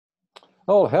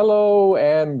Oh, hello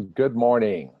and good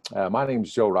morning. My name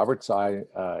is Joe Roberts. I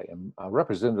am a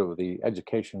representative of the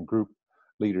Education Group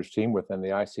Leaders Team within the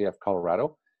ICF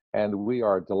Colorado, and we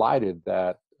are delighted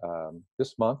that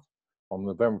this month, on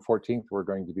November 14th, we're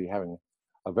going to be having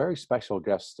a very special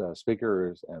guest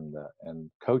speaker and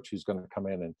coach who's going to come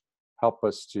in and help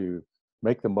us to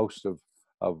make the most of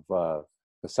the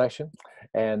session.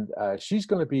 And she's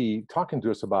going to be talking to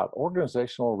us about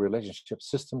organizational relationship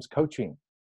systems coaching,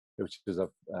 which is a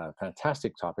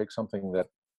fantastic topic, something that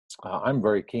I'm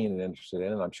very keen and interested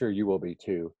in, and I'm sure you will be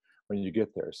too when you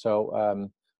get there. So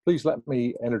please let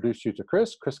me introduce you to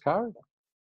Chris Coward.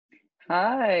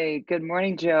 Hi, good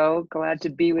morning, Joe. Glad to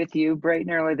be with you bright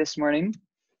and early this morning.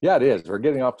 Yeah, it is. We're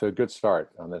getting off to a good start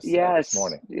on this this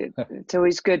morning. It's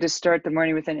always good to start the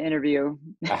morning with an interview.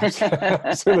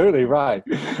 Absolutely right.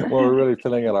 Well, we're really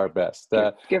feeling at our best.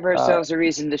 Give ourselves a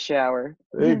reason to shower.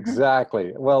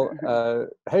 Exactly. Well,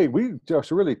 hey, we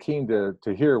just really keen to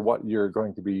hear what you're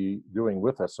going to be doing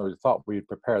with us. So we thought we'd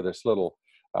prepare this little,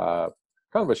 kind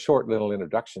of a short little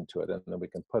introduction to it, and then we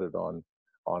can put it on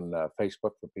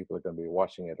Facebook for people who are going to be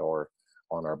watching it or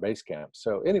on our base camp.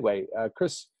 So anyway,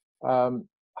 Chris,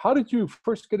 how did you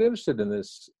first get interested in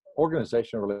this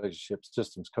organizational relationship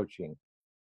systems coaching?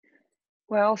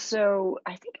 Well, so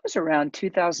I think it was around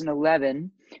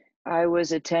 2011. I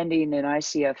was attending an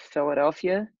ICF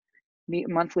Philadelphia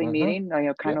monthly Mm-hmm. meeting,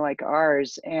 kind Yeah. of like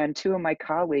ours, and two of my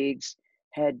colleagues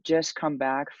had just come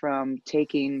back from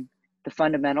taking the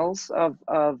fundamentals of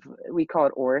we call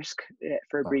it ORSC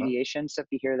for Uh-huh. abbreviation. So if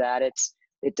you hear that,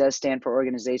 it does stand for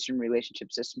Organization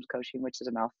Relationship Systems Coaching, which is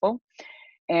a mouthful.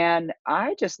 And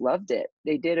I just loved it.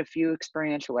 They did a few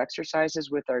experiential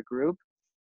exercises with our group,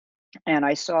 and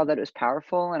I saw that it was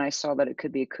powerful, and I saw that it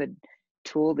could be a good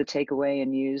tool to take away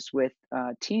and use with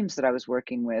teams that I was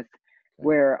working with, Okay.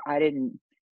 where I didn't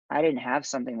have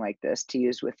something like this to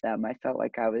use with them. I felt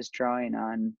like I was drawing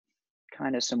on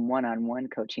kind of some one-on-one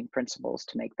coaching principles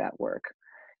to make that work.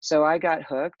 So I got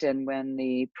hooked, and when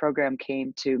the program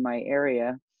came to my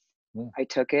area, Mm. I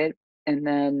took it, and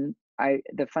then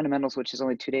the fundamentals, which is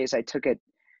only 2 days, I took it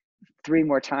 3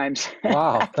 more times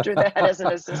Wow. after that as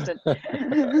an assistant.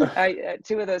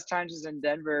 Two of those times was in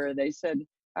Denver, and they said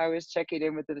I was checking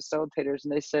in with the facilitators,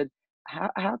 and they said,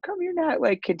 how come you're not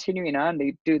like continuing on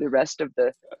to do the rest of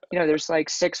the, there's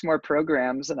like 6 more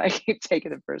programs, and I keep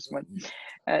taking the first one,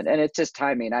 and it's just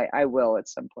timing. I will at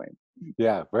some point.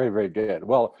 Yeah, very, very good.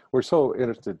 Well, we're so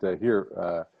interested to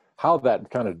hear how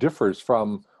that kind of differs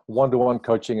from one-to-one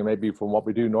coaching and maybe from what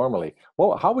we do normally.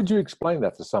 Well, how would you explain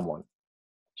that to someone?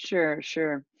 Sure,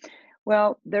 sure.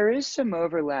 Well, there is some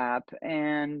overlap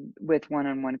and with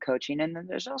one-on-one coaching, and then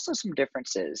there's also some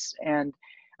differences. And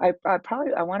I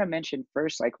want to mention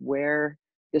first like where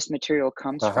this material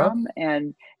comes Uh-huh. from,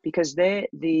 and because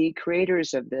the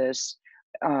creators of this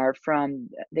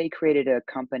they created a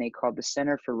company called the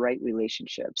Center for Right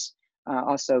Relationships,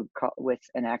 also with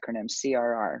an acronym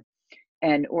CRR,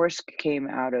 and ORSC came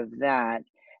out of that.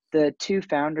 The two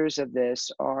founders of this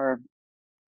are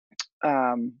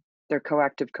um, they're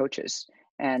coactive coaches,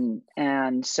 and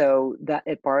so that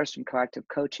it borrows from collective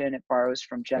coaching, it borrows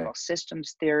from Okay. general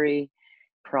systems theory,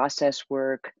 process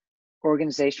work,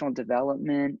 organizational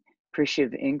development,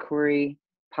 appreciative inquiry,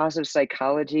 positive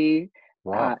psychology,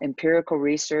 Wow. empirical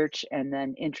research, and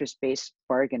then interest-based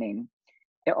bargaining,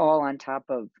 all on top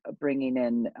of bringing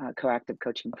in coactive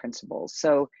coaching principles.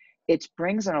 So it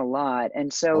brings in a lot,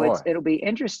 and so Boy. it'll be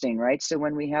interesting, right? So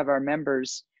when we have our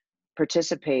members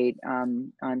participate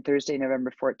on Thursday,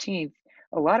 November 14th,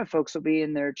 a lot of folks will be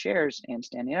in their chairs and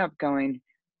standing up going,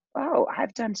 oh,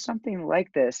 I've done something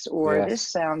like this, or this Yes.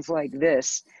 sounds like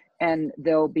this. And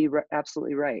they'll be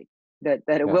absolutely right that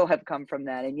it Yeah. will have come from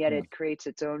that. And yet Hmm. it creates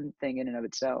its own thing in and of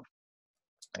itself.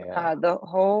 Yeah. The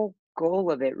whole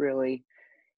goal of it really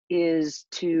is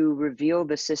to reveal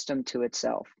the system to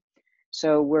itself.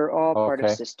 So we're all part of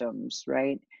Okay. systems,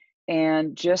 right?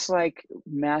 And just like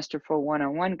masterful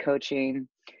one-on-one coaching,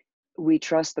 we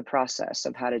trust the process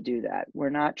of how to do that. We're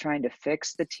not trying to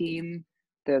fix the team,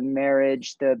 the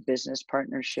marriage, the business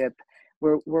partnership.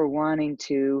 We're wanting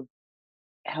to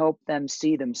help them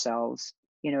see themselves,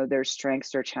 their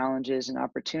strengths, their challenges and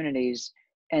opportunities,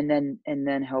 and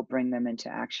then help bring them into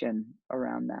action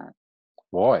around that.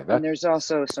 Boy, And that there's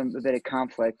also a bit of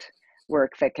conflict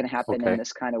work that can happen in okay.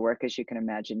 this kind of work, as you can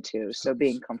imagine too. So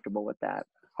being comfortable with that.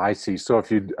 I see. So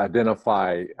if you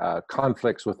identify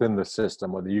conflicts within the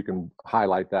system, whether you can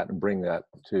highlight that and bring that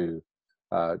to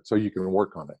so you can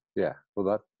work on it. Yeah. Well,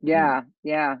 that. Yeah,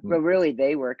 yeah. Mm, But really,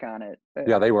 they work on it.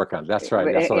 yeah, they work on it. That's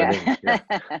right. That's what I mean.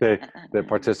 Yeah, the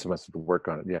participants work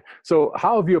on it. Yeah. So,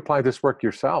 how have you applied this work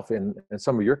yourself in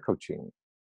some of your coaching?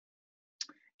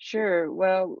 Sure.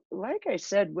 Well, like I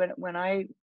said, when I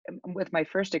with my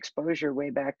first exposure way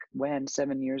back when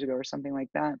 7 years ago or something like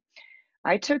that,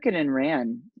 I took it and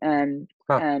ran, Huh.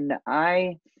 and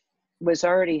I was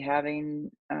already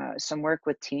having some work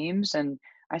with teams, and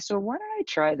I said, why don't I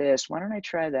try this? Why don't I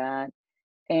try that?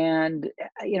 And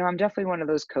I'm definitely one of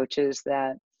those coaches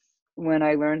that when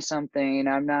I learn something,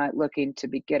 I'm not looking to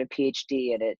get a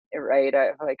PhD in it, right?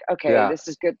 I'm like, okay, Yeah. this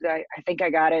is good. I think I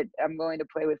got it. I'm going to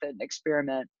play with it and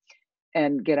experiment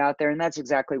and get out there. And that's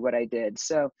exactly what I did.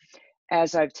 So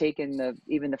as I've taken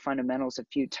even the fundamentals a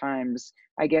few times,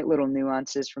 I get little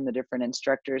nuances from the different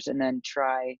instructors and then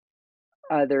try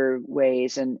other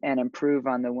ways and improve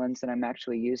on the ones that I'm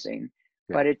actually using.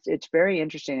 Yeah. But it's very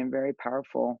interesting and very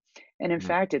powerful. And in Mm.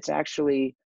 fact, it's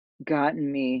actually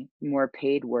gotten me more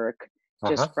paid work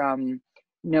just Uh-huh. from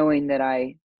knowing that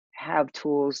I have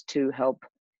tools to help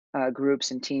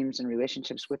groups and teams and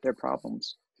relationships with their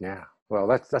problems. Yeah, well,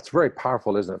 that's very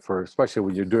powerful, isn't it? For especially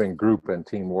when you're doing group and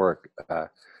teamwork,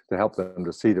 to help them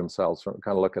to see themselves, from,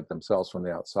 kind of look at themselves from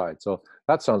the outside. So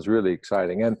that sounds really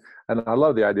exciting, and I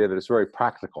love the idea that it's very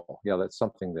practical. You know, that's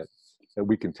something that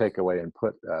we can take away and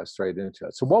put straight into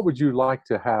it. So, what would you like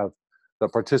to have the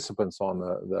participants on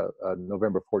the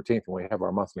November 14th when we have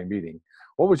our monthly meeting?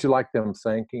 What would you like them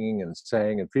thinking and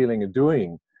saying and feeling and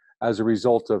doing as a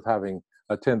result of having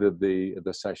attended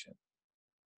the session?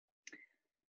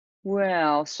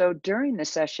 Well, so during the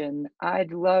session,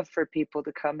 I'd love for people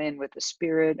to come in with a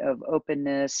spirit of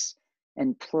openness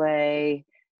and play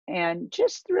and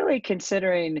just really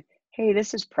considering, hey,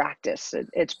 this is practice.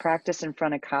 It's practice in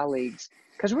front of colleagues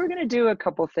because we're going to do a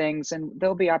couple things and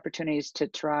there'll be opportunities to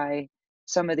try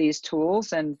some of these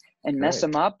tools and mess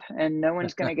Great. them up and no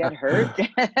one's going to get hurt. It'll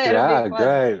be Yeah, fun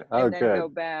great. Oh, and then go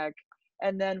good. back.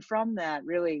 And then from that,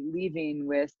 really leaving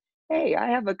with, hey, I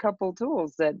have a couple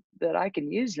tools that I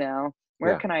can use now.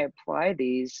 Where Yeah, can I apply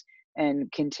these and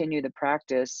continue the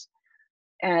practice?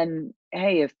 And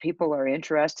hey, if people are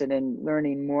interested in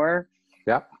learning more,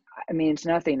 yeah, I mean, it's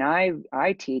nothing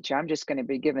I teach. I'm just going to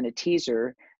be given a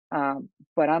teaser,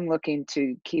 but I'm looking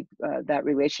to keep that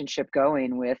relationship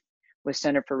going with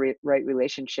Center for Right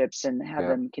Relationships and have yeah.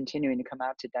 them continuing to come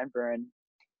out to Denver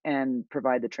and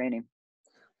provide the training.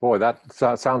 Boy, that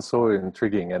sounds so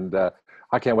intriguing, and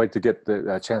I can't wait to get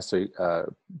the chance to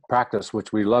practice,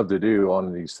 which we love to do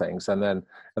on these things, and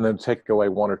then take away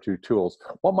one or two tools.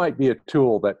 What might be a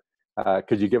tool that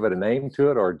could you give it a name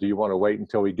to it, or do you want to wait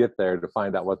until we get there to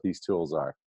find out what these tools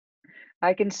are?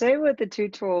 I can say what the two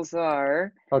tools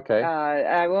are. Okay.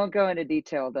 I won't go into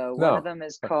detail though. One of No. them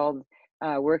is called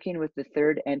working with the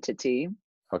third entity,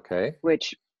 Okay.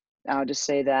 which I'll just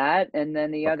say that. And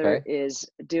then the other Okay. is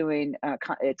doing,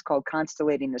 it's called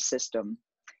constellating the system.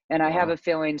 And I have a Wow.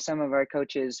 feeling some of our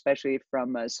coaches, especially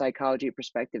from a psychology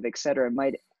perspective, et cetera,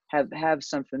 might have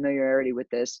some familiarity with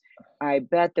this. I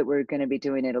bet that we're going to be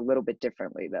doing it a little bit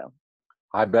differently though.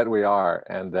 I bet we are.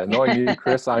 And knowing you,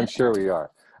 Chris, I'm sure we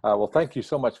are. Well, thank you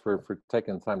so much for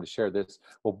taking the time to share this.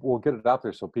 We'll get it out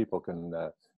there so people can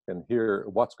hear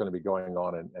what's going to be going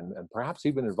on, and perhaps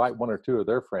even invite one or two of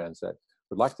their friends that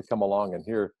would like to come along and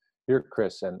hear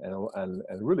Chris and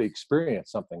really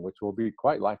experience something which will be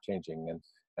quite life changing, and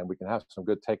we can have some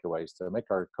good takeaways to make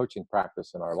our coaching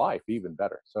practice and our life even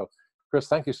better. So, Chris,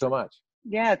 thank you so much.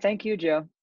 Yeah, thank you, Joe.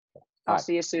 I'll Bye.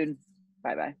 see you soon.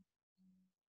 Bye bye.